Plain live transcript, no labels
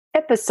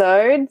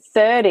Episode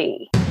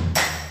 30.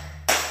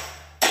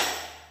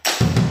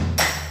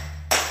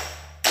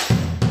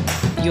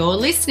 You're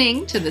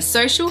listening to the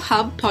Social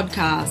Hub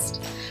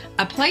podcast,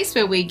 a place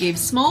where we give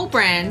small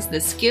brands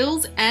the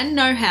skills and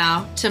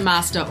know-how to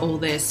master all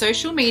their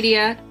social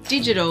media,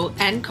 digital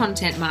and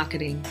content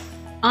marketing.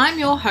 I'm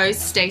your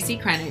host, Stacey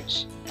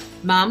Cranich,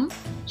 mum,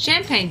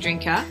 champagne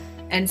drinker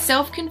and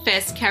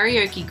self-confessed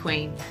karaoke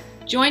queen.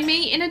 Join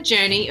me in a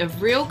journey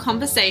of real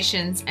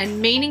conversations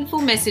and meaningful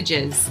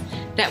messages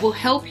that will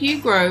help you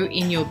grow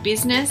in your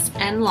business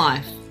and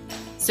life,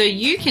 so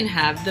you can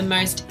have the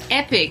most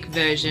epic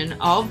version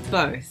of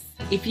both.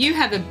 If you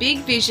have a big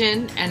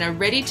vision and are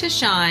ready to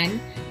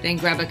shine, then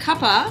grab a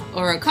cuppa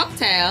or a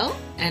cocktail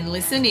and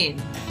listen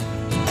in.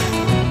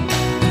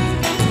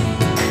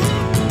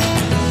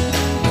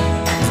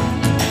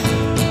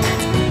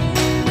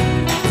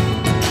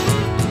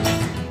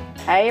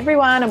 Hey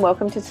everyone, and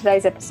welcome to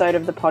today's episode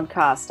of the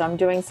podcast. I'm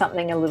doing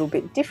something a little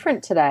bit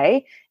different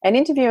today and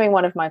interviewing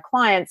one of my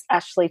clients,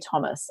 Ashlee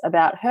Thomas,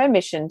 about her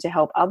mission to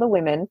help other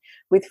women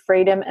with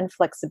freedom and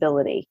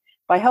flexibility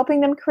by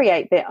helping them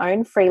create their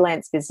own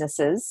freelance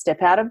businesses,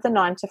 step out of the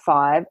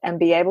 9-to-5, and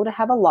be able to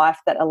have a life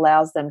that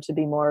allows them to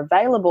be more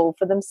available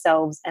for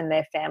themselves and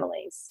their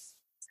families.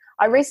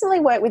 I recently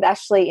worked with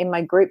Ashlee in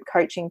my group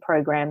coaching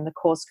program, the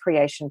Course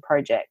Creation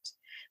Project,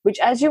 which,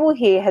 as you will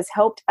hear, has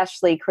helped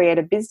Ashlee create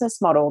a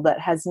business model that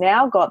has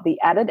now got the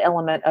added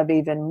element of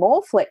even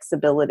more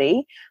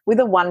flexibility with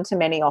a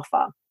one-to-many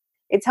offer.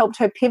 It's helped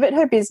her pivot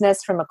her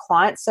business from a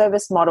client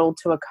service model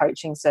to a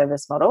coaching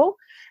service model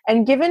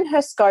and given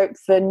her scope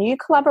for new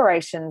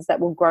collaborations that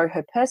will grow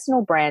her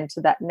personal brand to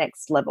that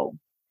next level.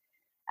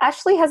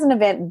 Ashlee has an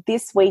event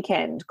this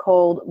weekend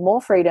called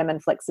More Freedom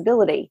and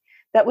Flexibility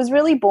that was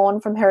really born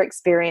from her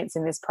experience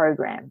in this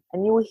program.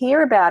 And you will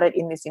hear about it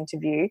in this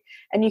interview,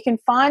 and you can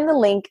find the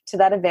link to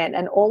that event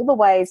and all the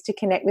ways to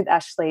connect with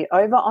Ashlee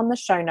over on the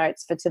show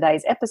notes for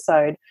today's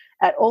episode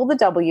at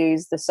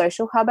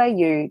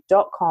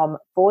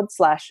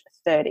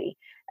allthewsthesocialhubau.com/30.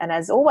 And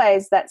as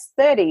always, that's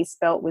 30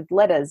 spelt with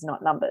letters,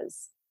 not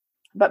numbers.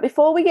 But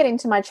before we get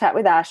into my chat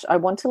with Ash, I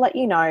want to let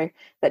you know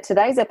that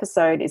today's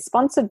episode is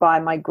sponsored by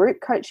my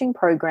group coaching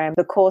program,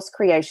 the Course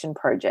Creation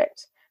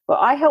Project, where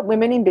I help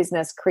women in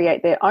business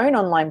create their own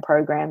online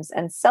programs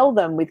and sell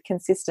them with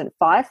consistent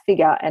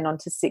 5-figure and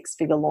onto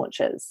 6-figure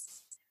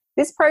launches.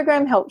 This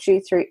program helps you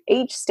through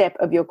each step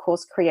of your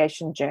course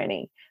creation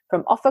journey,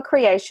 from offer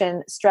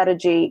creation,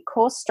 strategy,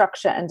 course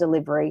structure and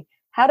delivery,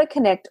 how to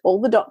connect all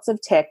the dots of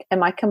tech,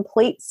 and my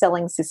complete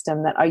selling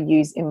system that I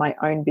use in my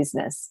own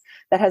business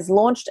that has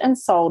launched and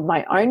sold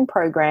my own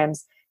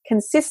programs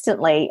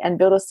consistently and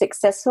built a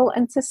successful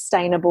and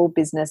sustainable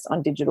business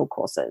on digital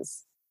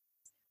courses.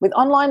 With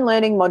online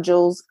learning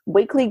modules,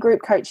 weekly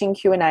group coaching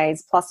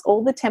Q&As, plus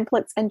all the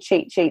templates and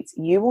cheat sheets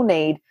you will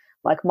need,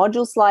 like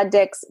module slide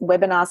decks,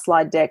 webinar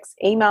slide decks,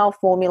 email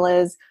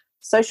formulas,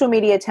 social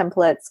media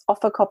templates,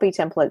 offer copy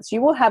templates,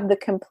 you will have the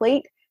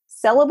complete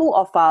sellable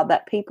offer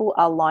that people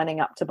are lining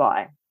up to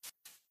buy.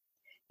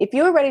 If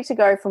you are ready to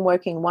go from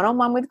working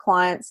one-on-one with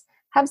clients,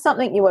 have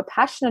something you are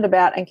passionate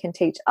about and can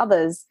teach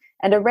others,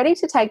 and are ready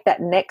to take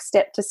that next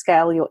step to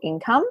scale your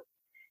income,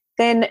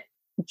 then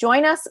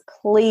join us,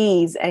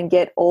 please, and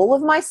get all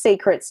of my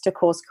secrets to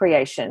course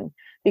creation,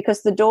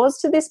 because the doors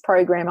to this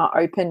program are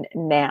open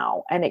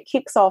now and it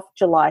kicks off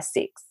July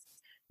 6th.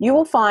 You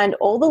will find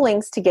all the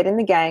links to get in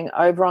the gang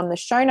over on the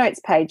show notes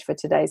page for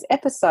today's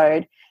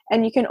episode,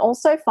 and you can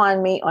also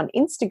find me on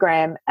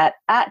Instagram at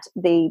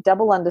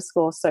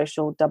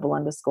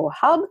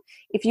 @the_social_hub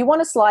if you want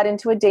to slide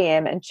into a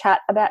DM and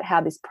chat about how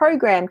this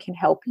program can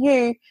help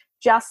you,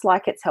 just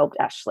like it's helped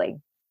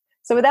Ashlee.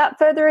 So without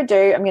further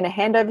ado, I'm going to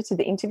hand over to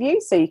the interview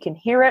so you can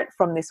hear it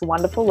from this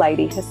wonderful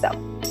lady herself.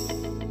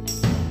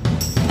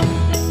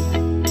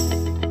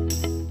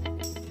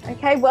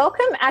 Okay,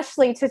 welcome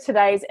Ashlee to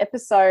today's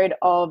episode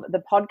of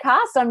the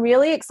podcast. I'm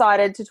really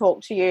excited to talk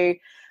to you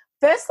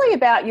firstly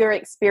about your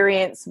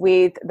experience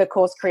with the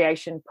Course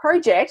Creation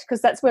Project,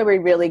 because that's where we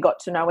really got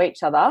to know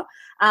each other.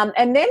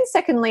 And then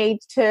secondly,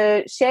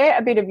 to share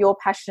a bit of your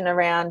passion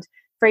around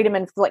freedom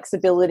and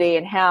flexibility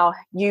and how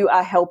you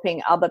are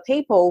helping other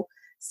people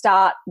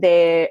start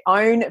their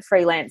own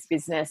freelance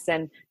business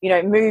and, you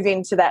know, move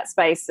into that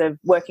space of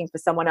working for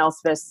someone else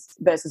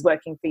versus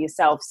working for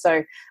yourself.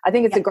 So I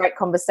think it's a great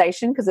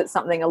conversation because it's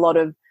something a lot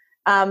of,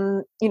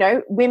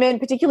 women,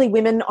 particularly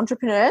women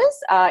entrepreneurs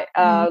are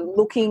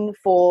looking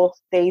for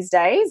these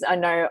days. I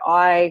know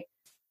I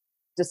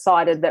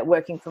decided that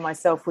working for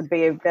myself would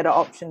be a better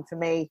option for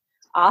me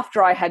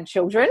after I had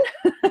children.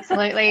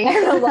 Absolutely.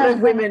 And a lot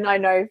of women I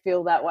know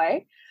feel that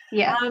way.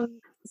 Yeah.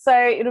 So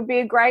it'll be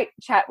a great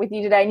chat with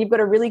you today. And you've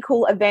got a really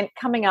cool event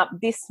coming up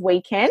this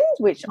weekend,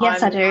 which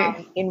Yes, I'm I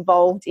do.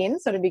 Involved in.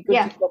 So it'll be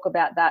good to talk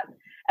about that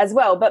as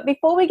well. But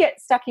before we get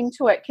stuck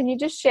into it, can you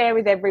just share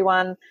with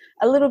everyone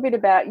a little bit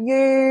about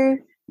you,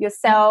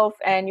 yourself,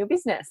 and your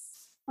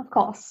business? Of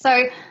course.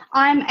 So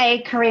I'm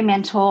a career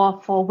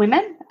mentor for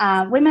women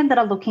that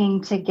are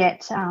looking to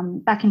get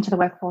back into the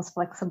workforce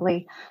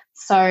flexibly.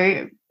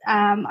 So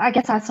I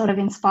guess I sort of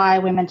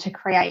inspire women to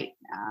create,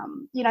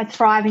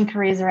 thriving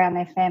careers around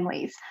their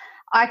families.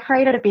 I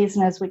created a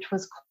business which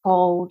was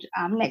called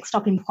Next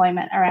Stop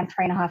Employment around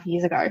 3.5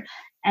 years ago.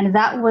 And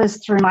that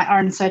was through my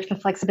own search for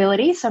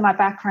flexibility. So my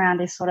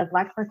background is sort of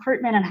like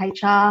recruitment and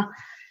HR.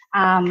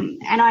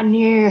 And I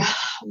knew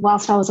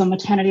whilst I was on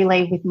maternity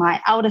leave with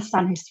my eldest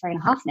son, who's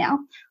 3.5 now,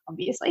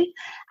 obviously,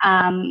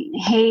 I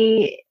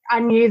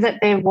knew that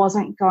there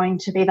wasn't going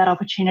to be that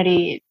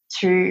opportunity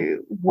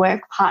to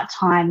work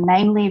part-time,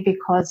 mainly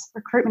because the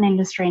recruitment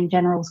industry in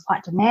general is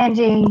quite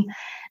demanding.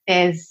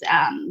 There's,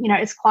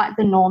 it's quite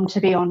the norm to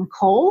be on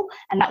call,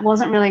 and that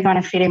wasn't really going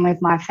to fit in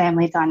with my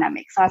family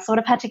dynamic. So I sort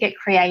of had to get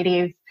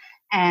creative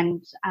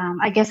and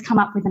I guess come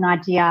up with an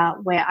idea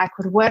where I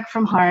could work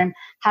from home,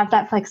 have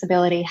that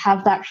flexibility,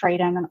 have that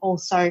freedom, and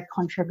also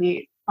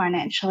contribute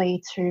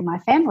financially to my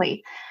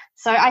family.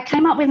 So I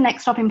came up with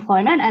Next Stop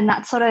Employment, and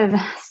that sort of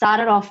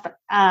started off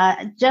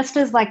just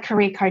as like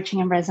career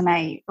coaching and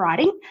resume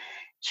writing.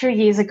 2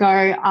 years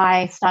ago,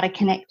 I started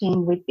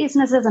connecting with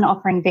businesses and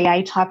offering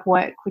VA type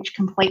work, which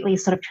completely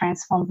sort of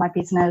transformed my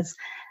business.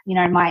 You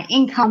know, my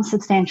income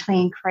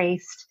substantially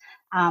increased.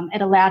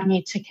 It allowed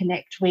me to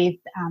connect with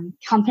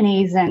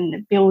companies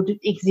and build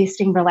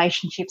existing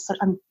relationships,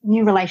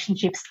 new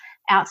relationships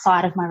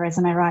outside of my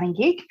resume writing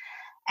gig.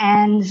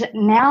 And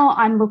now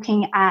I'm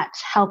looking at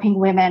helping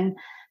women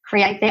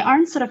create their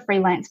own sort of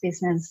freelance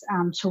business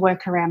to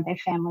work around their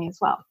family as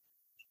well.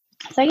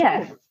 So,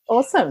 yeah.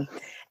 Awesome.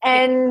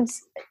 And,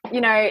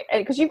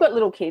 because you've got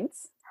little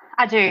kids.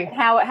 I do.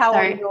 How old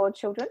are your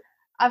children?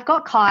 I've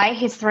got Kai,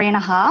 he's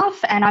 3.5,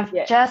 and I've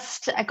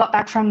just got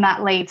back from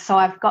mat leave, so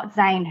I've got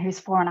Zane, who's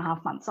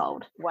 4.5 months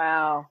old.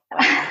 Wow.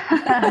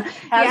 And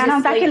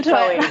I'm back into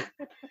it.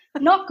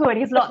 Not good.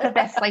 He's not the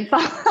best sleeper.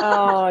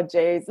 Oh,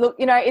 geez. Look,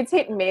 it's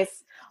hit and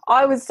miss.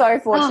 I was so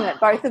fortunate.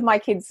 Both of my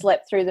kids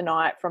slept through the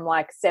night from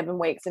like 7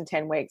 weeks and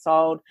 10 weeks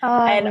old.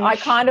 And I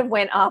kind of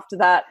went after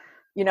that,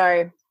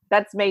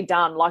 that's me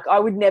done. Like I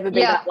would never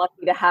be that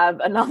lucky to have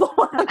another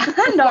one like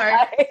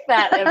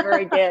that ever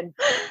again.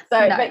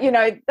 So, but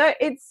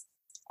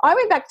I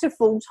went back to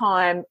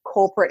full-time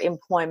corporate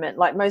employment.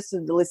 Like most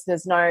of the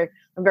listeners know,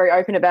 I'm very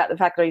open about the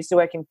fact that I used to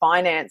work in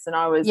finance, and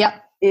I was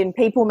in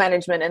people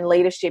management and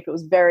leadership. It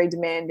was very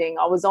demanding.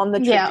 I was on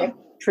the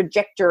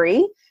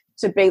trajectory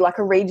to be like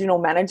a regional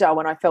manager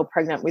when I fell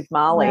pregnant with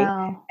Marley.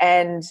 Wow.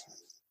 And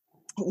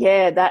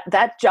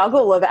that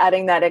juggle of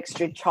adding that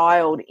extra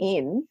child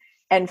in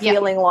and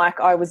feeling like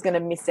I was going to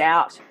miss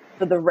out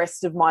for the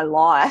rest of my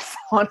life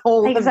on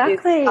all of this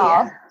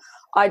stuff.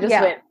 I just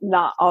went,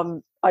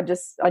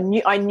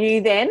 I knew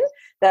then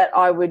that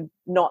I would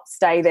not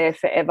stay there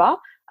forever.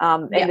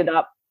 Ended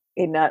up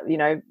in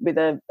with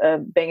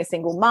being a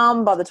single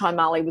mum by the time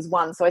Marley was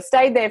 1. So I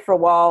stayed there for a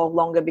while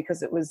longer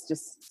because it was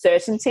just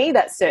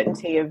that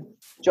certainty of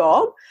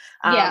job.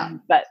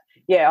 But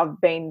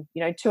I've been,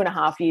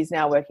 2.5 years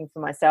now working for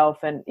myself.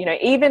 And,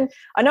 even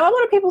I know a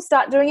lot of people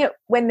start doing it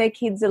when their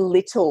kids are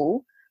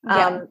little.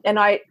 And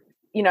that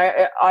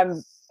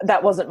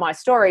wasn't my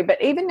story.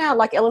 But even now,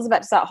 like Ella's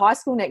about to start high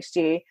school next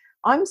year,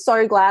 I'm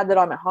so glad that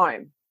I'm at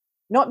home.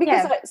 Not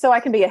because so I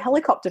can be a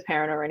helicopter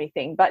parent or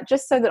anything, but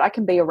just so that I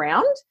can be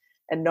around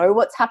and know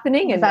what's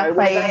happening and know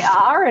where they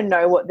are and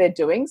know what they're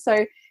doing.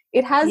 So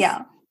it has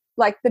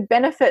like the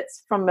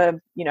benefits from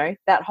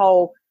that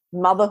whole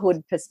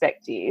motherhood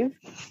perspective.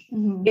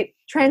 It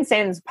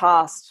transcends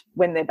past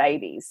when they're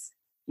babies.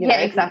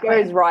 It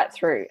goes right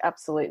through.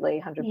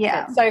 Absolutely,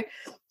 100%. So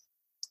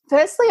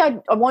firstly, I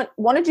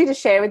wanted you to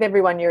share with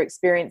everyone your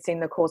experience in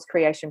the Course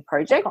Creation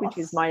Project, which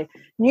is my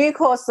new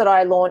course that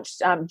I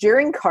launched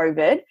during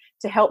COVID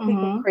to help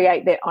people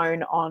create their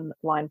own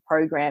online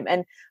program.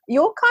 And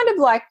you're kind of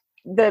like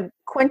the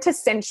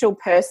quintessential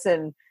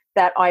person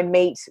that I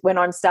meet when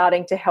I'm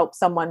starting to help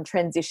someone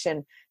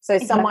transition. So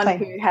someone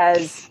who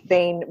has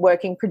been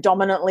working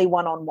predominantly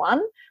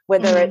one-on-one,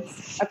 whether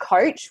it's a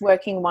coach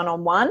working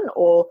one-on-one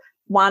or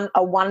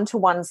a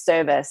one-to-one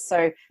service.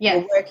 So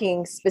you're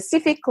working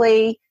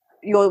specifically,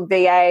 your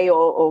VA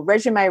or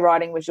resume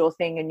writing was your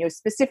thing, and you're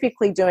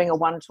specifically doing a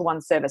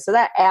one-to-one service. So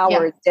that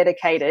hour is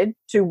dedicated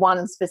to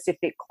one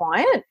specific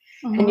client,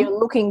 and you're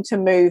looking to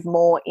move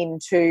more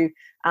into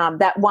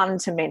that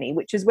one-to-many,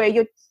 which is where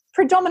you're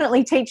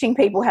predominantly teaching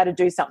people how to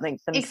do something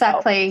themselves.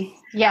 Exactly.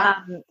 Yeah.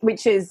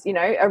 Which is,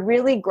 a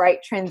really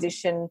great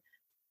transition.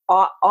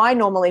 I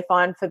normally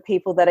find for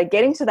people that are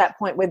getting to that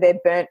point where they're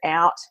burnt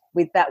out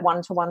with that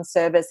one-to-one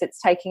service, it's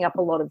taking up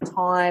a lot of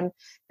time.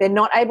 They're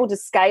not able to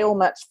scale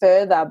much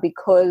further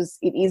because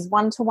it is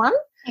one-to-one.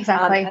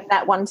 Exactly. And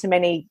that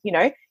one-to-many,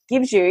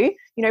 gives you,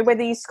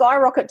 whether you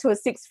skyrocket to a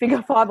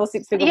 5 or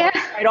 6 figure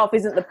straight off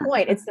isn't the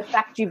point. It's the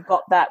fact you've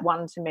got that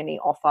one-to-many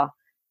offer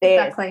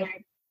there. Exactly. So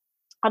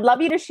I'd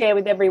love you to share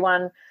with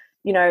everyone,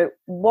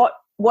 what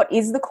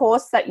is the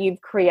course that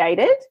you've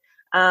created?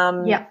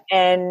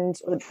 And,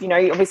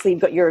 obviously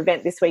you've got your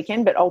event this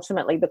weekend, but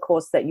ultimately the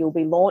course that you'll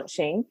be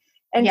launching,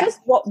 and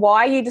just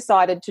why you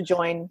decided to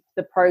join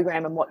the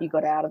program and what you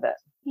got out of it.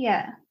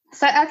 Yeah.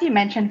 So as you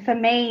mentioned, for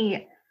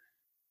me,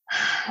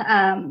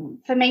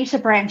 for me to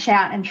branch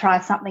out and try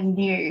something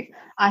new,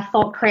 I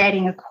thought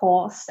creating a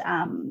course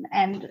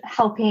and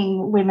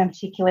helping women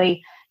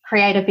particularly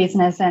create a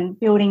business and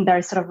building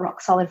those sort of rock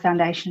solid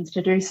foundations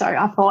to do so,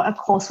 I thought a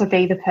course would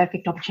be the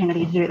perfect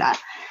opportunity to do that.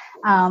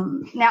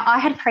 Now, I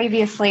had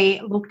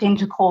previously looked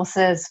into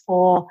courses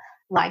for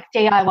like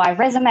DIY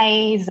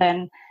resumes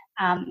and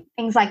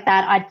things like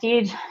that. I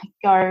did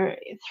go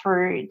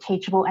through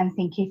Teachable and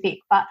Thinkific,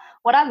 but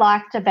what I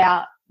liked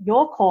about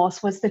your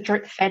course was the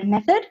drip fed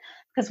method,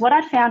 because what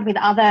I'd found with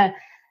other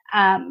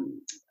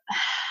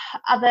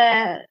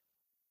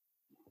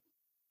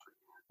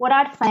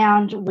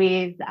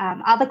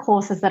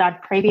courses that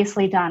I'd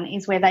previously done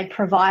is where they'd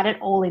provide it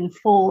all in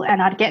full,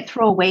 and I'd get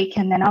through a week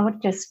and then I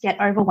would just get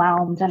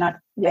overwhelmed and I'd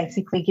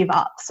basically give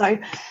up. So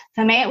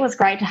for me, it was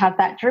great to have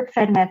that drip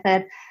fed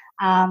method.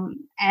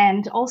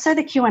 And also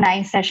the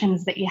Q&A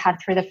sessions that you had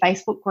through the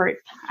Facebook group,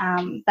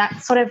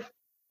 that sort of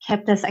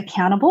kept us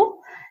accountable.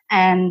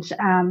 And,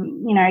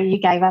 you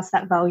gave us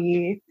that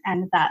value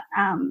and that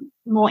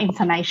more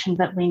information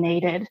that we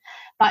needed.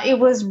 But it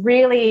was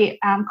really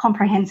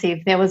comprehensive.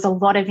 There was a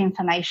lot of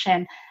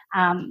information.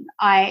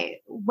 I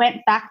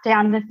went back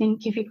down the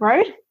Thinkific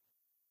road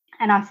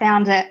and I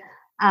found it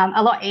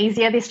a lot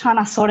easier this time.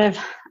 I sort of,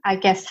 I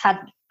guess, had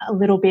a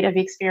little bit of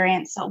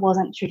experience, so it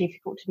wasn't too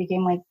difficult to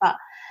begin with. But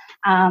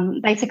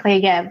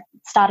basically,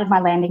 started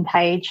my landing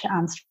page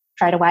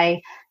straight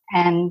away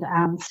and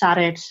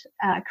started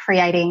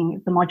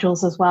creating the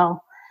modules as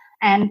well.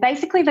 And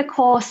basically the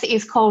course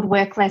is called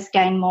Work Less,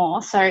 Gain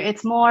More. So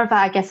it's more of,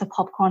 a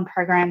popcorn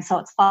program. So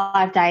it's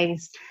 5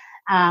 days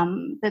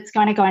that's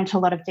going to go into a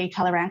lot of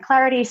detail around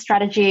clarity,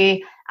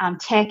 strategy,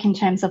 tech in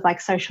terms of like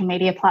social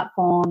media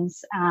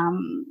platforms,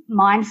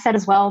 mindset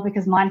as well,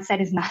 because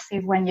mindset is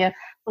massive when you're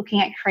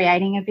looking at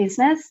creating a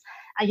business.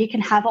 You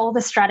can have all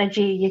the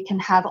strategy, you can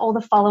have all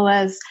the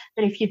followers,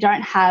 but if you're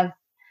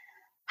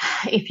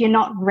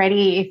not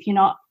ready, if you're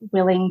not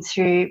willing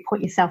to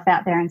put yourself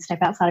out there and step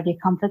outside of your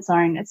comfort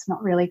zone, it's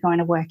not really going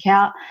to work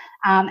out.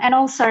 And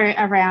also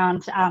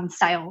around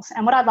sales.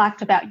 And what I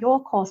liked about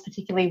your course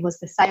particularly was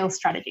the sales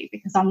strategy,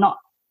 because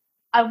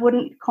I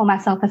wouldn't call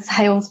myself a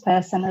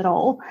salesperson at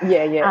all.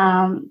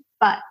 Yeah.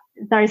 But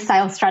those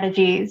sales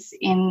strategies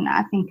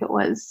I think it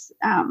was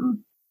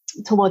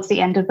towards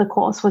the end of the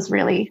course was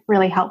really,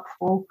 really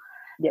helpful.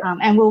 Yeah.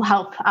 And will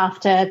help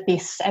after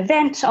this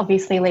event,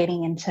 obviously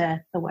leading into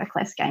the Work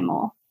Less, Gain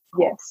More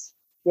course.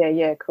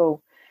 Yeah,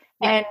 cool.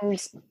 Yeah. And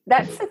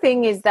that's the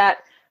thing, is that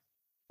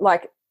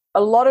like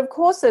a lot of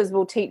courses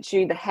will teach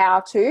you the how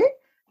to,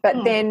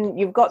 but then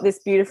you've got this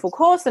beautiful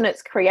course and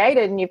it's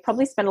created and you've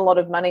probably spent a lot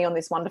of money on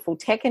this wonderful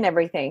tech and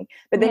everything,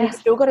 but then you've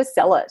still got to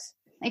sell it.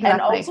 Exactly.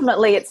 And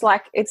ultimately it's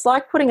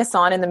like putting a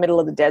sign in the middle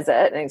of the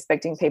desert and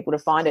expecting people to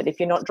find it if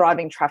you're not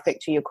driving traffic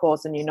to your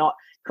course and you're not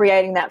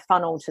creating that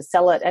funnel to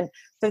sell it. And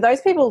for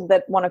those people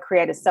that want to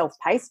create a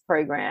self-paced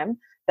program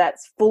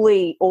that's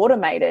fully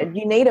automated,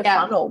 you need a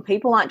funnel.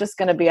 People aren't just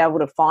going to be able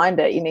to find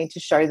it. You need to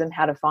show them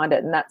how to find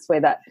it. And that's where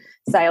that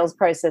sales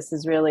process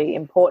is really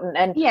important.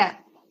 And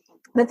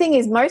the thing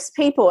is, most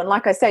people, and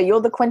like I say,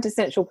 you're the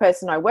quintessential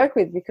person I work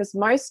with, because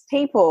most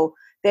people,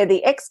 they're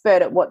the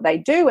expert at what they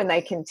do and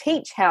they can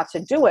teach how to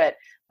do it,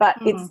 but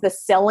it's the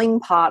selling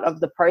part of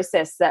the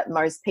process that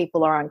most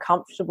people are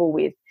uncomfortable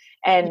with.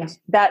 And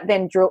that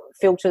then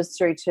filters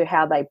through to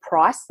how they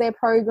price their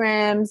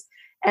programs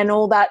and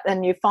all that.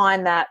 And you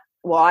find that,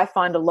 well, I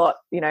find a lot,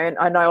 and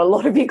I know a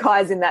lot of you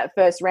guys in that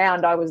first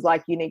round, I was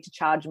like, you need to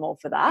charge more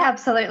for that.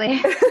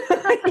 Absolutely.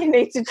 You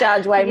need to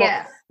charge way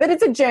more. But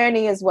it's a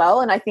journey as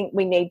well. And I think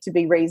we need to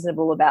be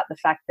reasonable about the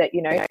fact that,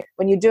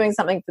 when you're doing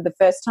something for the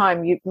first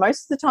time,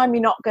 most of the time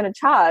you're not going to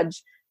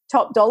charge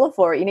top dollar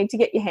for it. You need to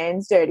get your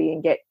hands dirty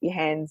and get your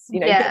hands,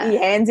 get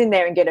your hands in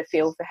there and get a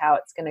feel for how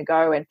it's going to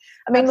go. And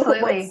I mean, look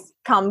at what's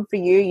come for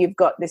you. You've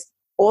got this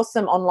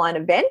awesome online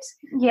event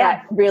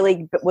that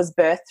really was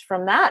birthed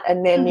from that,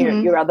 and then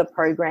your other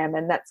program,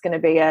 and that's going to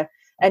be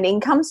an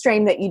income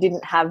stream that you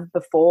didn't have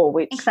before.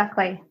 Which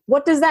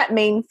what does that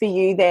mean for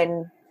you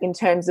then in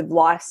terms of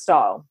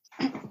lifestyle,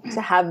 to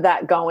have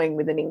that going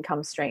with an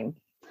income stream?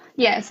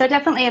 Yeah, so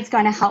definitely it's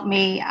going to help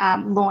me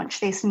launch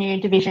this new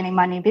division in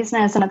my new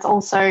business, and it's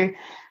also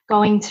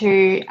going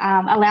to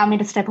allow me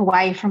to step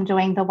away from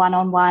doing the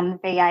one-on-one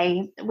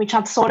VA, which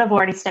I've sort of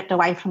already stepped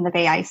away from the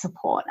VA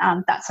support.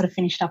 That sort of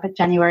finished up at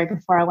January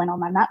before I went on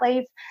my mat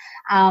leave.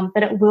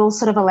 But it will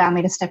sort of allow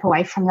me to step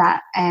away from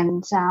that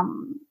and,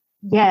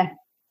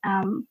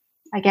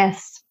 I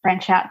guess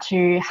branch out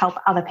to help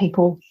other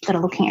people that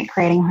are looking at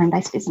creating a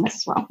home-based business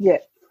as well. Yeah.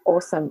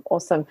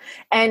 Awesome.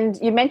 And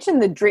you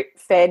mentioned the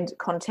drip-fed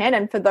content.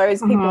 And for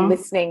those people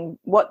listening,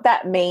 what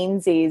that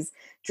means is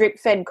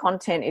drip-fed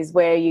content is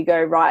where you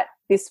go, right,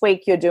 this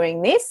week you're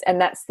doing this, and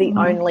that's the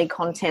only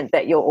content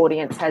that your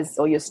audience has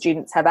or your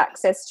students have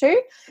access to.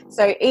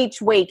 So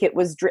each week it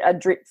was a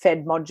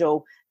drip-fed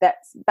module that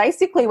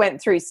basically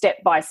went through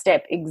step by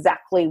step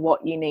exactly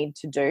what you need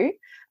to do.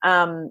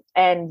 And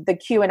the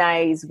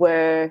Q&As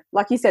were,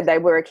 like you said, they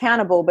were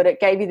accountable, but it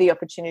gave you the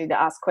opportunity to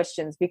ask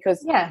questions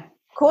because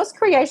course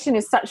creation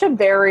is such a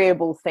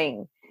variable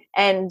thing,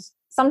 and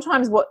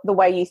sometimes the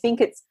way you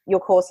think your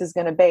course is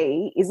going to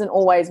be isn't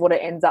always what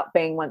it ends up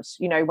being once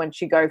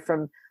you go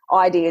from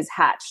ideas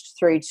hatched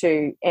through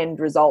to end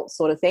results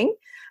sort of thing.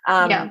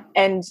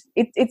 And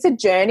it's a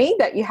journey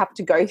that you have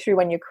to go through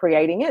when you're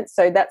creating it.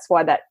 So that's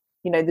why that,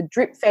 the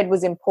drip fed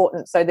was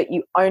important, so that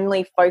you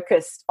only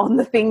focused on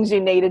the things you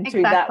needed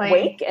to that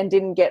week and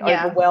didn't get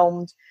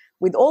overwhelmed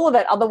with all of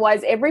it.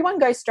 Otherwise, everyone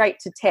goes straight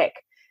to tech,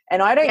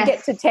 and I don't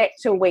get to tech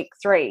till week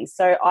 3.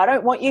 So I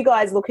don't want you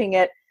guys looking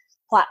at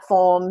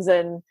platforms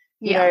and,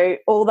 you know,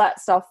 all that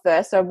stuff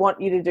first. I want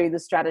you to do the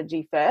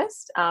strategy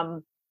first.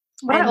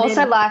 What I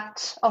also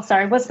liked,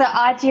 was the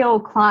ideal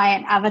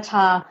client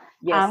avatar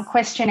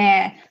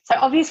questionnaire. So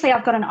obviously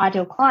I've got an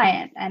ideal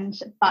client,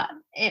 but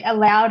it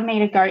allowed me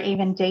to go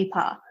even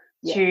deeper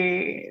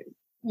it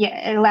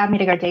allowed me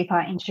to go deeper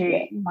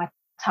into my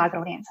target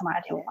audience and my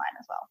ideal client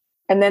as well.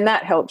 And then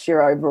that helps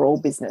your overall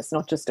business,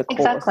 not just a course,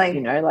 exactly.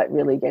 Like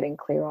really getting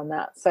clear on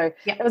that. So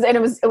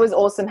it was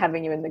awesome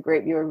having you in the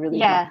group. You were a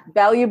really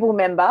valuable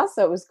member,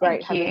 so it was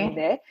great having you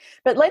there.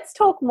 But let's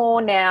talk more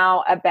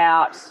now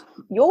about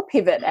your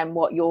pivot and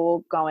what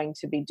you're going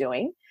to be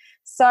doing.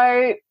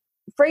 So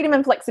freedom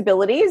and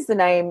flexibility is the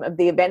name of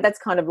the event. That's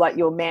kind of like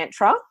your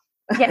mantra.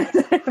 Yes.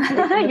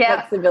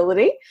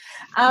 Flexibility.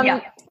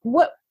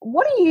 What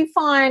do you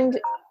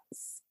find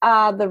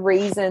are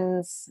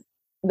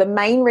the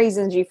main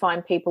reasons you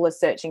find people are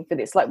searching for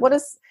this? Like,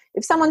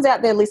 if someone's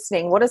out there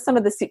listening, what are some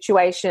of the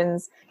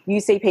situations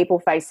you see people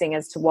facing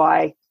as to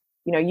why,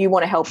 you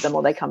want to help them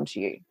or they come to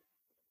you?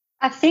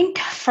 I think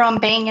from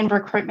being in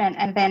recruitment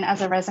and then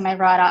as a resume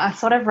writer, I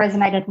sort of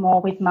resonated more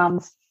with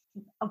mums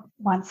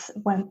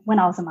when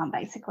I was a mum,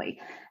 basically.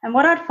 And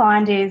what I'd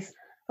find is,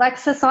 like,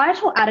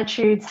 societal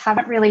attitudes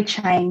haven't really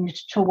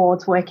changed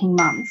towards working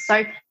mums.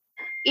 So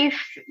if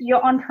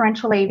you're on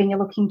parental leave and you're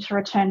looking to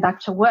return back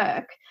to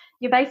work,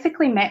 you're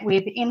basically met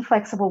with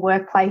inflexible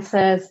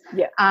workplaces,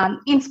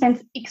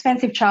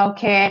 expensive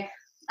childcare,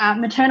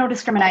 maternal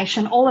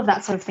discrimination, all of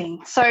that sort of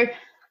thing. So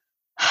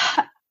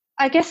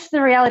I guess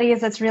the reality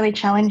is it's really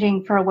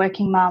challenging for a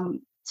working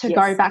mum to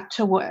go back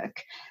to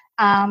work.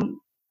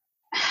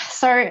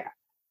 So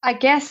I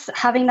guess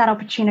having that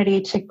opportunity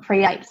to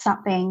create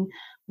something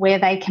where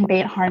they can be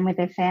at home with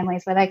their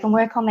families, where they can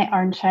work on their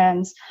own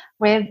terms,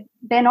 where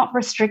they're not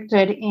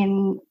restricted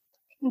in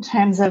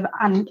terms of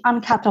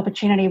uncapped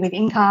opportunity with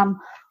income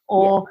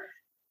or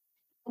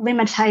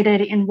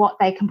limited in what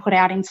they can put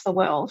out into the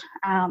world.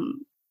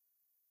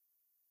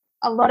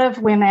 A lot of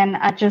women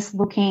are just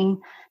looking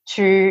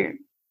to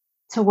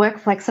work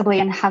flexibly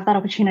and have that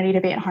opportunity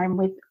to be at home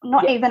with,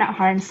 not even at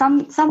home.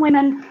 Some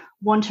women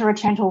want to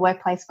return to a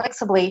workplace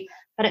flexibly,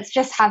 but it's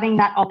just having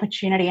that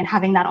opportunity and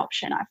having that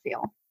option, I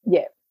feel.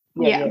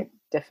 Yeah,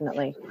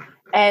 definitely.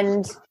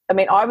 And I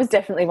mean, I was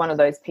definitely one of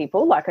those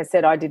people. Like I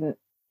said, I didn't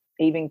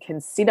even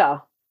consider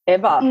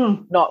ever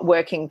not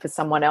working for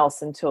someone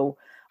else until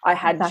I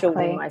had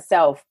children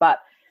myself. But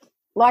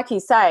like you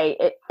say,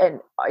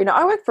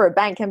 I work for a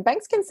bank, and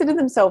banks consider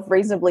themselves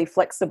reasonably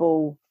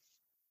flexible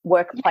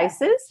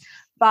workplaces.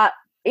 But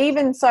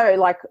even so,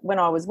 like when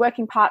I was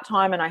working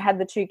part-time and I had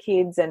the 2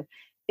 kids, and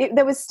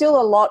there was still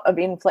a lot of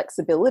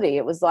inflexibility.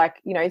 It was like,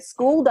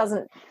 school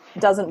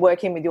doesn't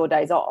work in with your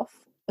days off.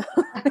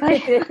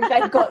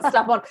 They've got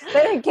stuff on.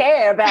 They don't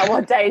care about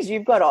what days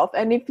you've got off.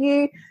 And if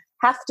you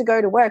have to go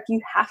to work, you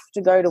have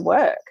to go to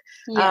work.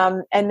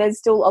 And there's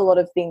still a lot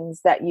of things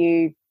that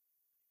you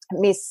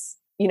miss,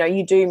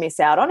 you do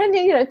miss out on. And,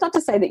 it's not to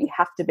say that you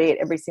have to be at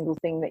every single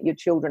thing that your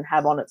children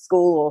have on at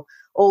school or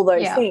all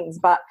those things,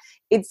 but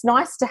it's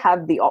nice to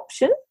have the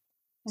option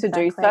to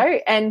do so.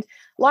 And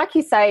like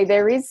you say,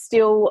 there is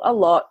still a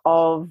lot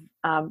of,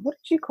 what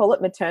did you call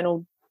it?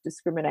 Maternal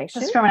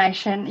discrimination.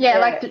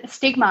 Like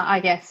stigma, I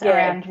guess,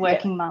 around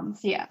working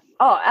mums.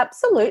 Oh,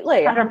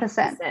 absolutely.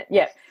 100%.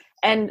 Yeah.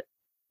 And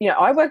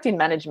I worked in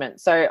management,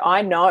 so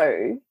I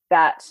know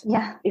that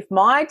if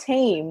my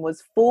team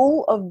was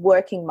full of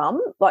working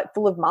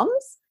full of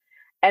mums,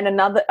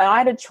 and I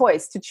had a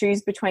choice to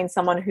choose between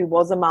someone who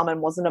was a mum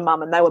and wasn't a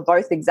mum, and they were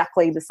both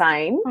exactly the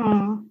same,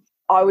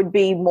 I would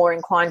be more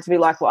inclined to be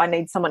like, well, I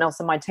need someone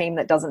else on my team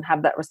that doesn't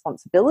have that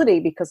responsibility,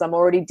 because I'm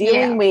already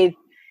dealing with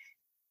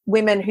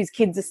women whose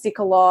kids are sick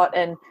a lot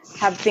and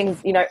have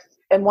things,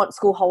 and want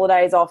school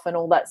holidays off and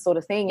all that sort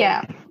of thing.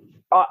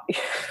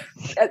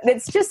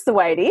 It's just the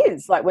way it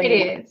is. Like when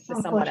you work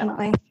for someone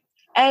else.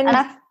 And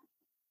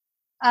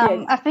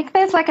I think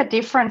there's like a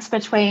difference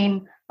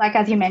between, like,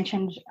 as you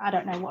mentioned, I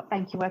don't know what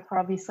bank you work for,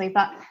 obviously,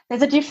 but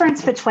there's a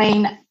difference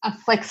between a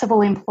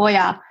flexible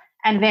employer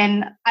and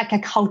then like a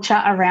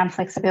culture around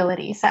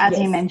flexibility. So as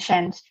you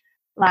mentioned,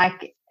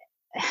 like,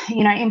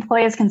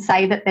 employers can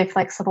say that they're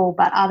flexible,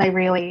 but are they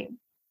really?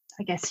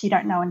 I guess you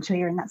don't know until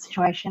you're in that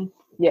situation.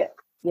 Yeah,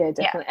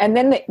 definitely. And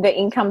then the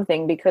income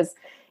thing, because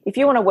if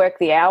you want to work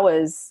the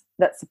hours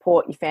that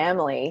support your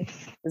family,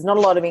 there's not a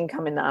lot of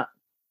income in that.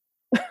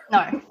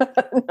 No.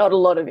 Not a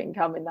lot of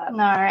income in that.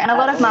 No, and a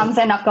lot of mums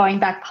end up going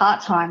back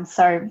part-time,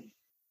 so,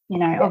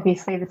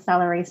 obviously the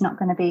salary is not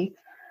going to be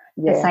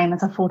the same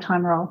as a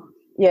full-time role.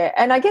 Yeah,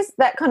 and I guess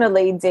that kind of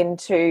leads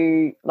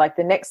into like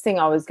the next thing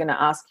I was going to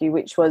ask you,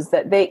 which was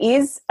that there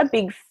is a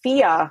big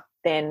fear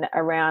then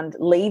around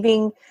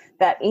leaving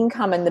that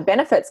income and the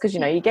benefits, because, you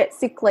know, you get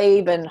sick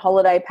leave and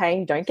holiday pay.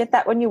 You don't get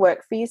that when you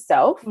work for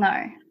yourself.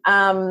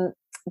 No.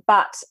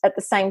 But at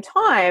the same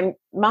time,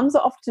 mums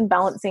are often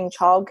balancing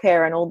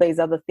childcare and all these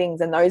other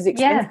things and those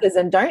expenses,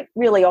 and don't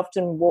really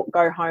often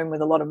go home with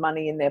a lot of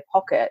money in their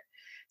pocket.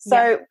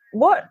 So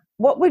what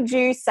would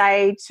you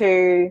say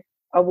to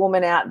a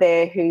woman out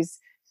there who's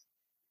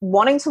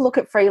wanting to look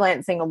at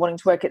freelancing or wanting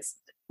to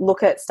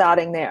look at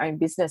starting their own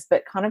business,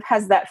 but kind of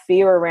has that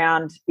fear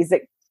around,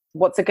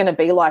 what's it going to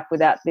be like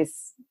without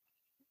this,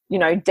 you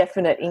know,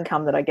 definite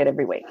income that I get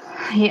every week?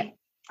 Yeah.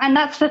 And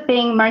that's the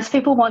thing. Most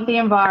people want the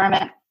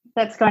environment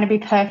that's going to be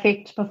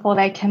perfect before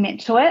they commit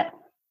to it,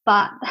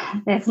 but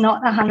there's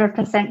not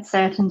 100%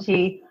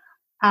 certainty.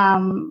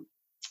 You're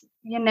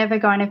never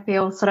going to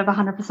feel sort of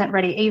 100%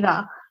 ready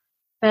either.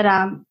 But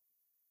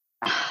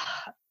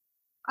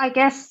I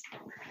guess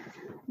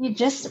you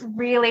just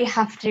really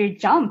have to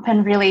jump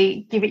and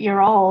really give it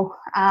your all.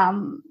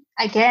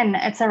 Again,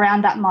 it's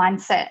around that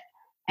mindset,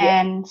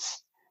 and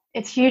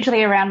it's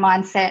hugely around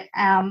mindset.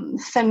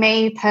 For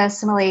me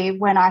personally,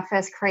 when I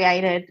first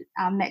created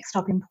Next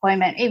Stop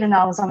Employment, even though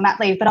I was on mat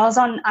leave, but I was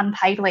on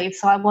unpaid leave,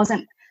 so I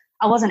wasn't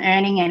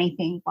earning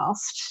anything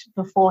whilst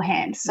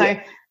beforehand. So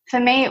for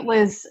me,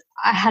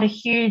 I had a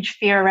huge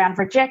fear around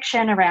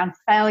rejection, around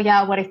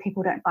failure. What if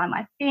people don't buy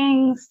my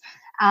things?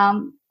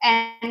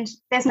 And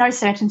there's no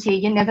certainty.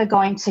 You're never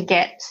going to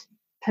get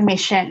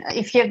permission.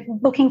 If you're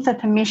looking for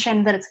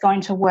permission that it's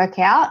going to work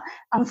out,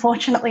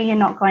 unfortunately, you're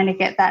not going to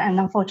get that. And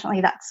unfortunately,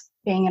 that's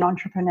being an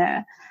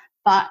entrepreneur.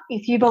 But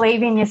if you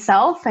believe in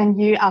yourself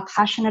and you are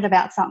passionate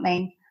about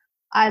something,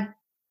 I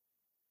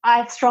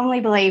strongly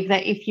believe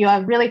that if you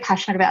are really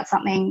passionate about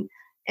something,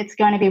 it's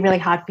going to be really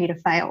hard for you to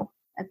fail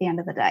at the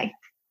end of the day.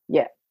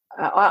 Yeah,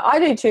 I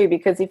do too,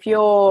 because if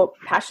you're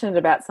passionate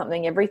about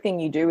something, everything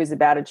you do is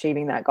about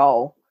achieving that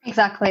goal.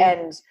 Exactly.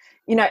 And,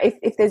 you know,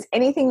 if there's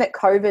anything that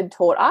COVID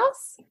taught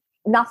us,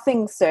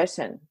 nothing's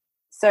certain.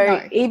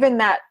 So even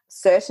that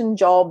certain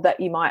job that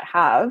you might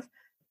have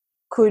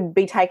could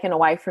be taken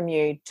away from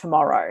you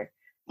tomorrow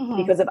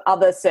because of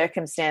other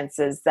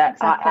circumstances that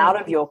are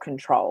out of your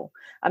control.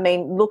 I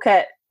mean, look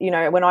at, you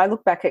know, when I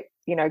look back at,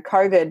 you know,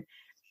 COVID,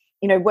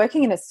 you know,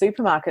 working in a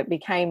supermarket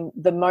became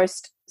the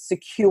most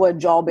secure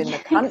job in the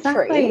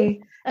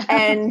country.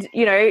 And,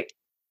 you know,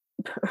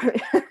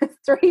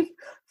 3,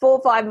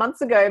 4, 5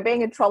 months ago,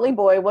 being a trolley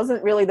boy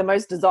wasn't really the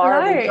most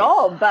desirable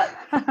job, but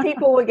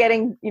people were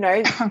getting, you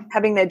know,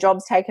 having their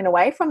jobs taken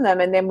away from them,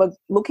 and then were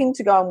looking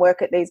to go and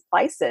work at these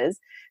places.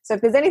 So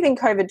if there's anything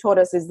COVID taught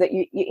us, is that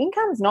your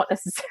income's not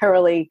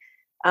necessarily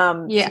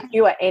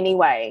secure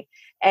anyway.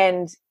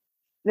 And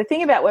the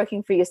thing about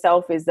working for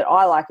yourself is that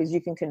I like is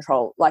you can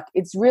control, like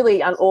it's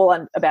really all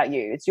about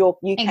you. It's you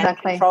can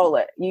control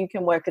it. You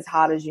can work as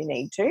hard as you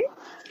need to.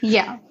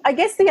 Yeah. I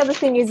guess the other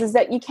thing is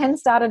that you can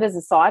start it as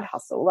a side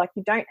hustle. Like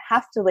you don't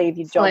have to leave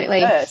your job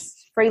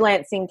first.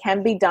 Freelancing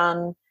can be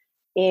done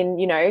in,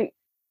 you know,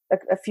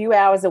 a few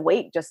hours a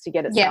week just to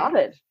get it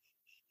started.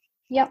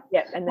 Yep.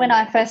 And when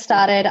I first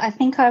started, I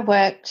think I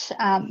worked,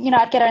 you know,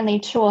 I'd get only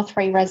 2 or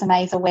 3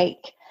 resumes a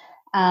week.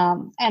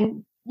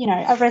 And you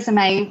know, a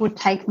resume would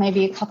take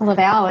maybe a couple of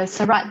hours.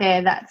 So right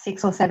there, that's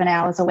 6 or 7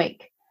 hours a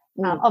week.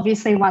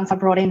 Obviously, once I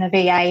brought in the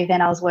VA,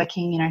 then I was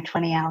working, you know,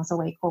 20 hours a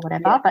week or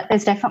whatever. But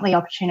there's definitely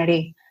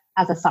opportunity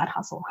as a side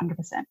hustle, 100%.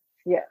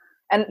 Yeah.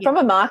 And from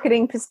a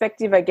marketing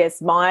perspective, I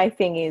guess my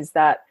thing is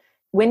that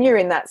when you're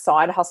in that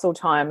side hustle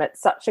time,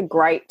 it's such a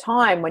great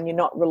time when you're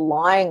not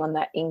relying on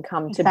that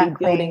income to be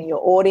building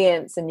your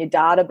audience and your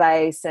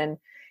database and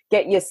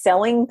get your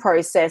selling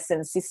process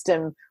and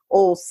system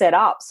all set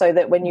up so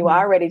that when you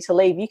are ready to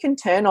leave, you can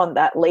turn on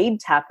that lead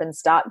tap and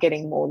start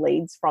getting more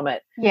leads from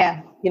it.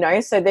 Yeah. You know,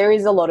 so there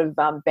is a lot of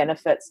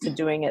benefits to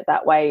doing it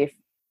that way. If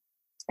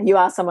you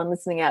are someone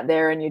listening out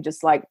there and you're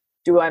just like,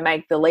 do I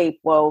make the leap?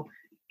 Well,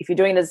 if you're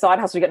doing it as a side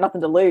hustle, you've got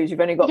nothing to lose. You've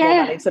only got more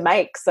money to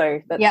make.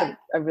 So that's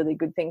a really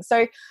good thing.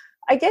 So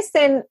I guess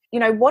then, you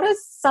know, what are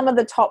some of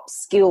the top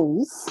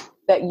skills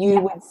that you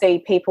would see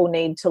people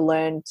need to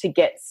learn to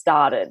get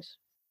started?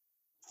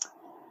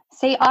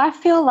 See, I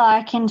feel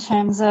like in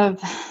terms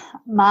of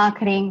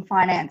marketing,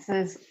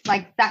 finances,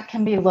 like that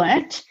can be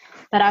learnt,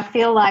 but I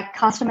feel like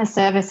customer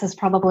service is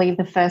probably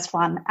the first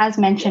one. As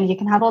mentioned, you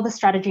can have all the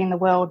strategy in the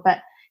world, but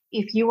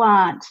if you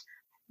aren't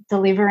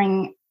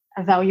delivering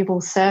a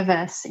valuable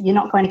service, you're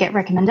not going to get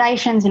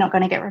recommendations, you're not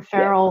going to get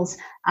referrals.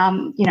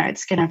 You know,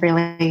 it's going to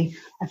really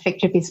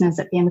affect your business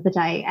at the end of the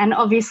day. And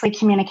obviously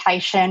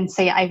communication,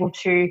 so you're able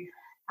to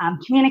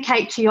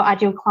communicate to your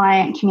ideal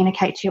client,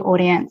 communicate to your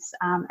audience,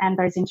 and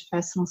those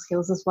interpersonal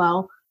skills as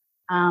well.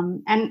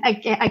 And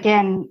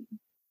again,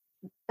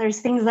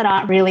 there's things that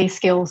aren't really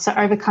skills, so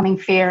overcoming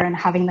fear and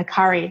having the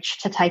courage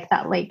to take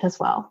that leap as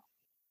well.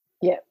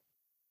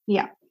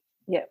 Yeah,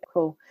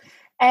 cool.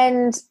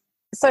 And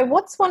so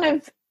what's one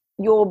of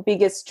your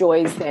biggest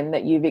joys then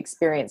that you've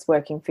experienced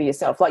working for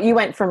yourself? Like, you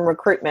went from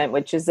recruitment,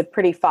 which is a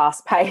pretty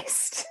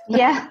fast-paced,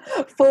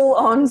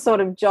 full-on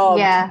sort of job,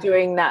 to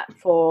doing that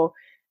for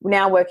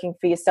now working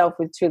for yourself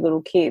with 2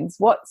 little kids.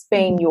 What's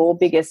been your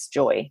biggest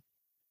joy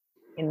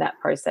in that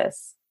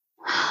process?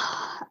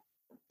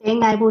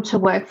 Being able to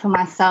work for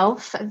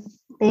myself,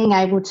 being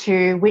able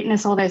to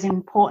witness all those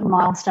important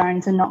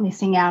milestones and not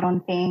missing out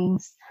on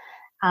things,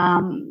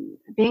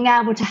 being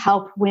able to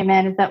help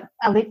women that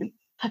are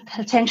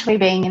potentially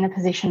being in a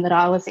position that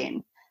I was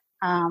in.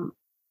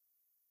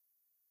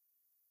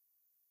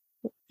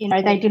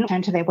 They didn't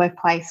return to their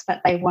workplace,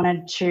 but they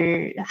wanted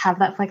to have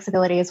that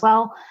flexibility as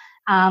well.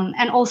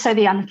 And also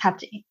the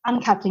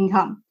uncapped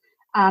income.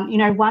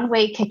 1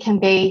 week it can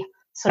be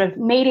sort of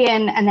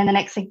median, and then the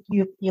next thing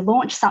you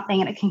launch something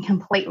and it can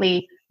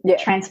completely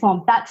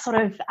transform. That sort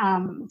of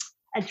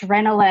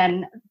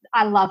adrenaline,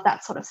 I love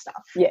that sort of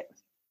stuff.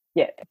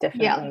 Yeah,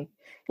 definitely.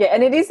 Yeah,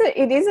 and it is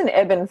an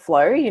ebb and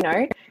flow,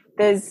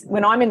 There's,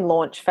 when I'm in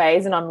launch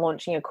phase and I'm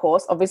launching a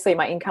course, obviously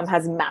my income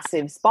has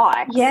massive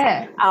spikes.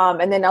 Yeah.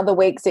 And then other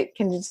weeks it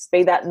can just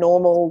be that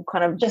normal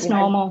kind of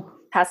normal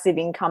passive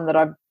income that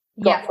I've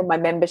got from my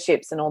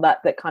memberships and all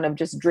that kind of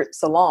just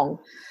drips along.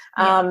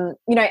 And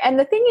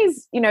the thing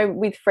is,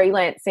 with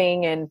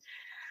freelancing and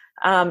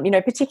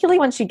particularly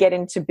once you get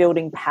into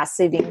building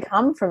passive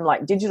income from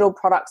like digital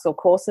products or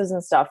courses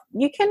and stuff,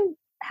 you can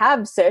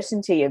have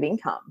certainty of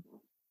income.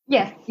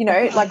 Yeah.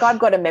 Like, I've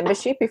got a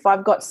membership. If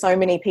I've got so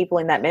many people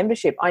in that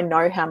membership, I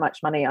know how much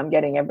money I'm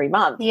getting every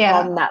month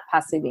from that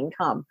passive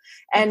income.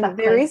 And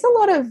there is a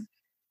lot of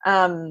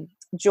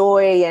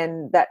joy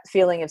and that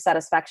feeling of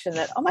satisfaction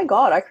that, oh my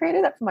God, I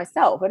created that for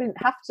myself. I didn't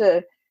have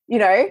to,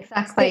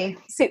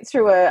 sit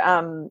through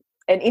an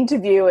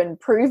interview and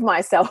prove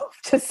myself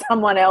to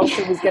someone else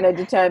who was going to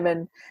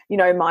determine,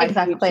 my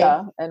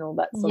future and all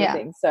that sort of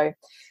thing. So,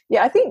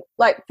 I think,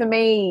 like, for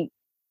me,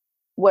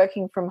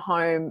 working from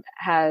home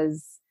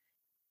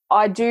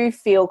I do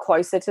feel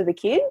closer to the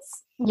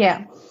kids.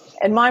 Yeah.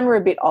 And mine were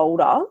a bit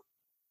older.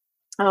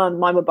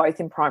 Mine were both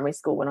in primary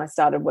school when I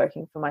started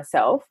working for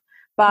myself.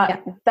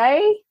 But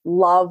they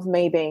love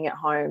me being at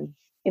home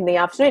in the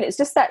afternoon. It's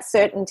just that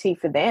certainty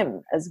for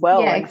them as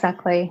well. Yeah, and,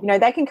 exactly.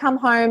 they can come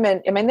home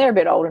and, they're a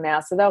bit older now,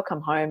 so they'll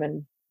come home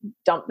and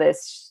dump their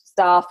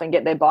stuff and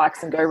get their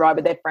bikes and go ride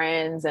with their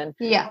friends. And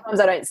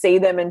sometimes I don't see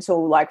them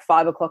until like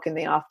 5 o'clock in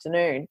the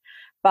afternoon.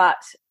 But,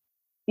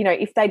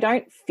 if they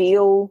don't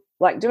feel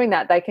like doing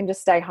that, they can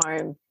just stay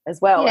home as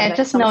well. Yeah,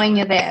 just knowing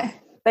you're there.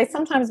 They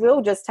sometimes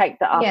will just take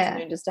the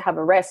afternoon just to have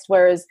a rest.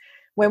 Whereas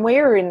when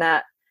we were in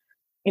that,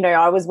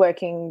 I was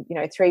working,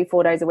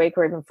 3-4 days a week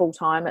or even full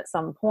time at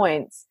some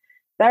points.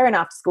 They're in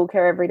after school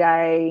care every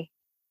day.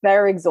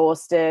 They're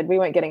exhausted. We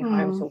weren't getting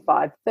home till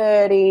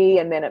 5:30,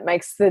 and then it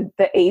makes the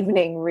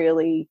evening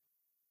really,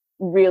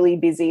 really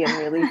busy and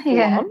really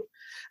full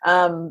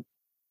on.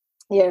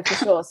 For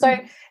sure. So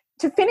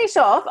to finish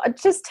off,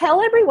 just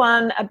tell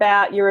everyone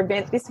about your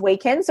event this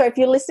weekend. So if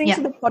you're listening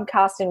to the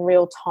podcast in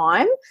real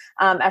time,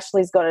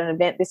 Ashlee's got an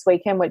event this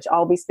weekend, which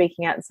I'll be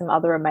speaking at, and some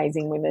other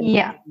amazing women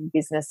in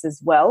business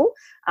as well.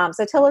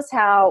 So tell us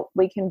how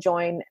we can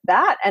join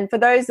that. And for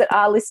those that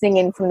are listening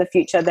in from the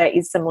future, there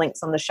is some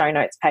links on the show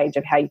notes page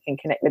of how you can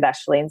connect with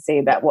Ashlee and see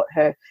about what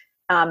her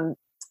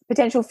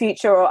potential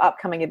future or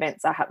upcoming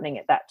events are happening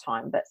at that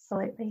time. But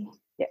absolutely.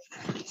 Yeah.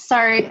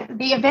 So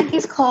the event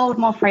is called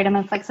More Freedom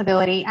and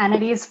Flexibility, and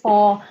it is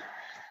for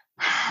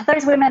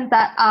those women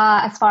that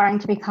are aspiring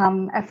to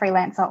become a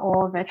freelancer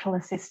or virtual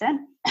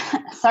assistant.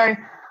 So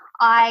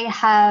I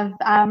have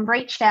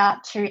reached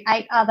out to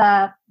 8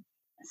 other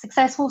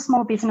successful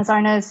small business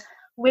owners,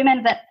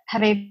 women that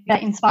have either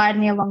inspired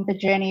me along the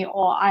journey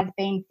or I've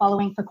been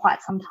following for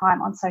quite some time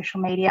on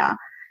social media.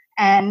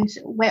 And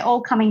we're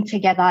all coming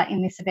together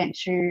in this event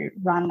to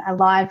run a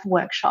live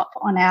workshop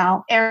on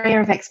our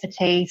area of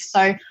expertise.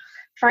 So,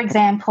 for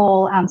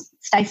example,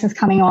 Stacey's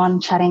coming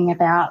on chatting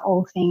about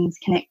all things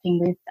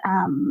connecting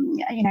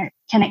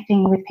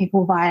with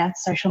people via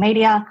social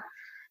media.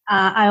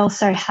 I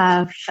also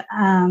have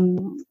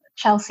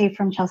Chelsea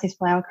from Chelsea's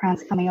Flower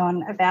Crowns coming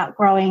on about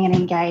growing an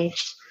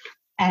engaged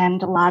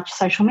and large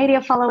social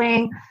media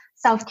following.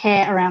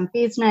 Self-care around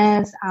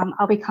business.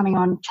 I'll be coming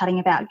on chatting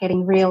about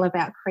getting real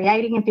about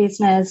creating a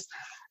business.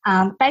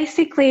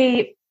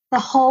 Basically, the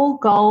whole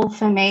goal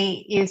for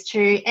me is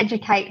to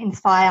educate,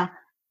 inspire,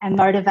 and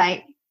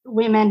motivate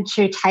women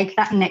to take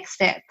that next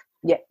step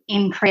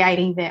in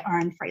creating their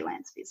own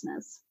freelance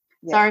business.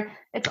 So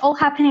it's all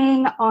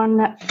happening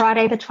on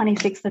Friday, the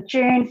 26th of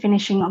June,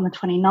 finishing on the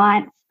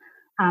 29th.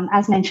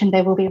 As mentioned,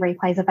 there will be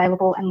replays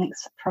available and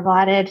links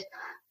provided.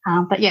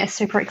 But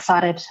super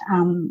excited.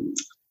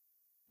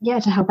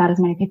 To help out as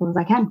many people as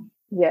I can.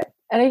 Yeah.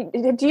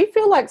 And do you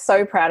feel like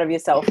so proud of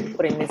yourself for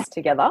putting this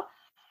together?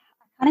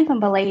 I can't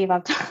even believe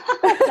I've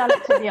done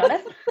it, to be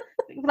honest.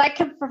 Like,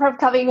 from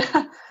coming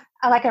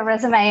like a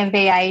resume and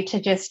VA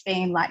to just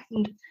being like,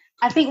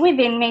 I think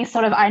within me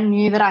sort of I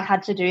knew that I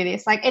had to do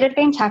this. Like, it had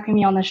been tapping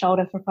me on the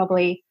shoulder for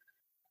probably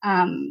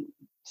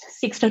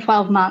 6 to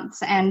 12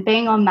 months, and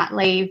being on mat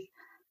leave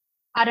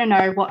I don't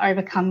know what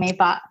overcome me,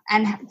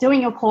 and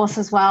doing your course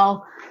as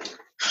well,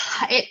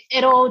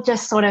 it all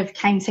just sort of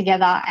came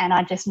together, and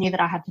I just knew that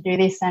I had to do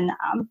this, and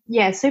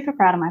super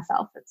proud of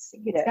myself. It's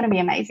going to be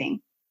amazing.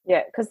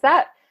 Yeah, because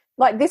that,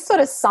 like this sort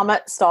of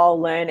summit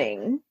style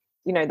learning,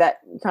 you know, that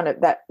kind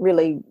of that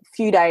really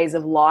few days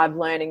of live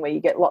learning where you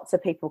get lots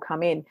of people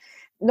come in.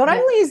 Not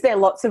only is there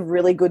lots of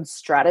really good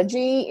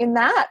strategy in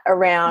that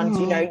around,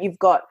 you know, you've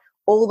got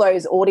all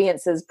those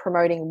audiences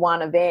promoting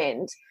one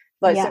event.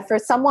 Like, so for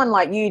someone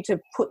like you to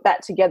put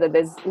that together,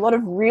 there's a lot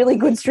of really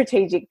good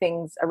strategic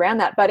things around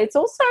that, but it's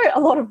also a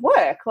lot of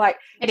work. Like,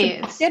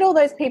 get all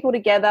those people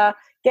together,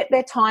 get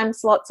their time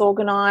slots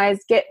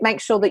organized, make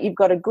sure that you've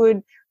got a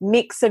good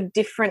mix of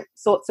different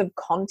sorts of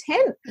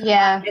content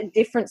and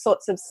different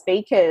sorts of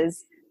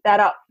speakers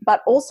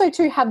but also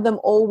to have them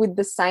all with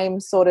the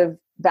same sort of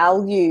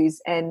values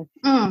and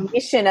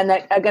mission, and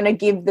that are going to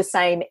give the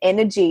same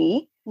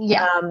energy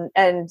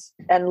and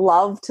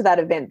love to that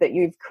event that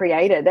you've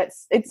created.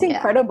 It's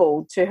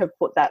incredible to have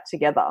put that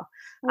together.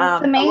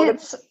 Well, for me,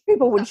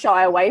 people would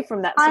shy away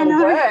from that sort of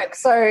work.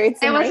 So it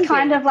was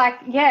kind of like,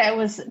 it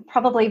was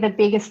probably the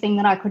biggest thing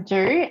that I could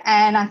do.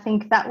 And I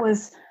think that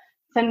was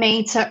for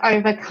me to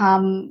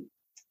overcome,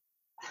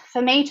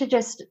 for me to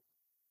just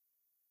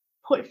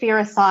put fear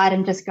aside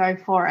and just go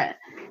for it.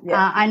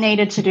 I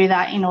needed to do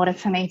that in order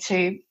for me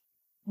to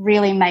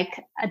really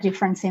make a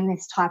difference in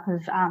this type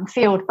of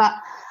field. But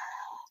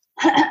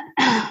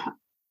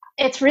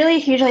it's really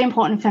hugely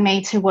important for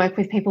me to work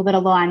with people that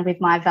align with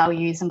my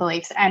values and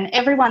beliefs, and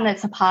everyone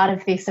that's a part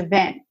of this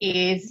event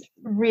is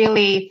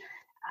really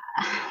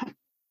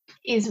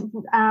is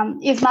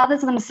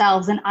mothers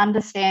themselves and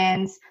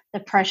understands the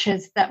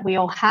pressures that we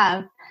all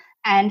have,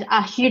 and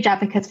are huge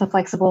advocates for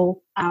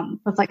flexible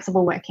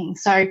working.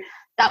 So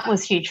that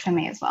was huge for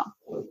me as well.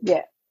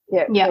 Yeah.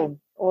 Cool.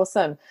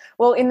 Awesome.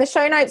 Well, in the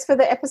show notes for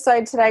the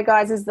episode today,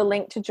 guys, is the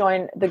link to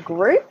join the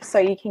group, so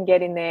you can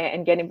get in there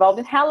and get involved.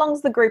 And how long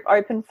is the group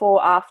open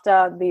for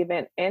after the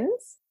event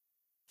ends?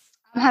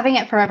 I'm having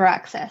it forever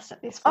access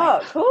at this point.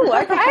 Oh, cool.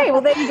 Okay. Well,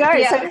 there you go.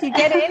 So if you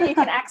get in, you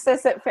can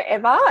access it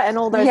forever, and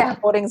all those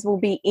recordings will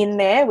be in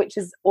there, which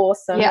is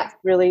awesome. Yeah. That's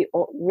really,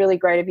 really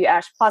great of you,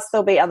 Ash. Plus,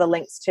 there'll be other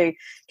links to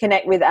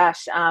connect with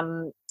Ash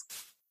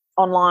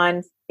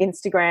online,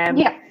 Instagram.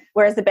 Yeah.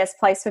 Where's the best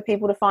place for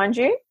people to find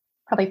you?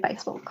 Probably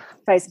Facebook,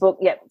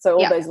 yep. So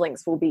all those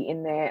links will be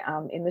in there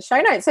in the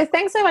show notes. So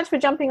thanks so much for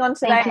jumping on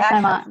today, Ash,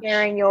 so much.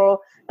 Sharing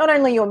not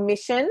only your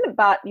mission,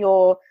 but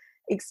your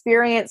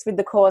experience with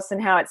the course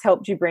and how it's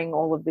helped you bring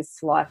all of this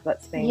to life.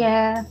 That's been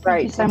great.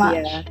 Thank you so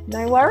much.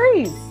 No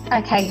worries.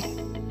 Okay.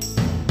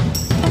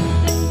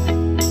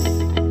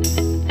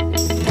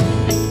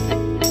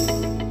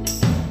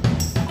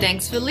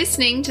 Thanks for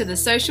listening to the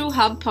Social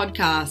Hub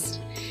podcast.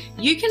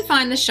 You can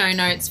find the show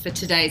notes for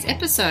today's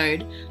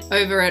episode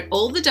over at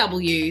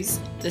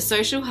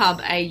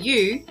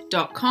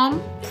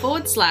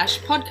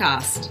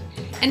allthewsau.com/podcast.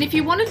 And if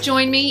you want to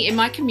join me in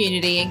my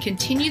community and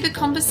continue the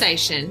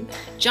conversation,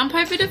 jump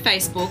over to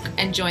Facebook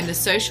and join the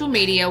Social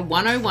Media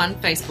 101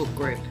 Facebook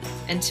group.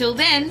 Until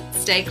then,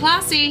 stay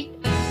classy.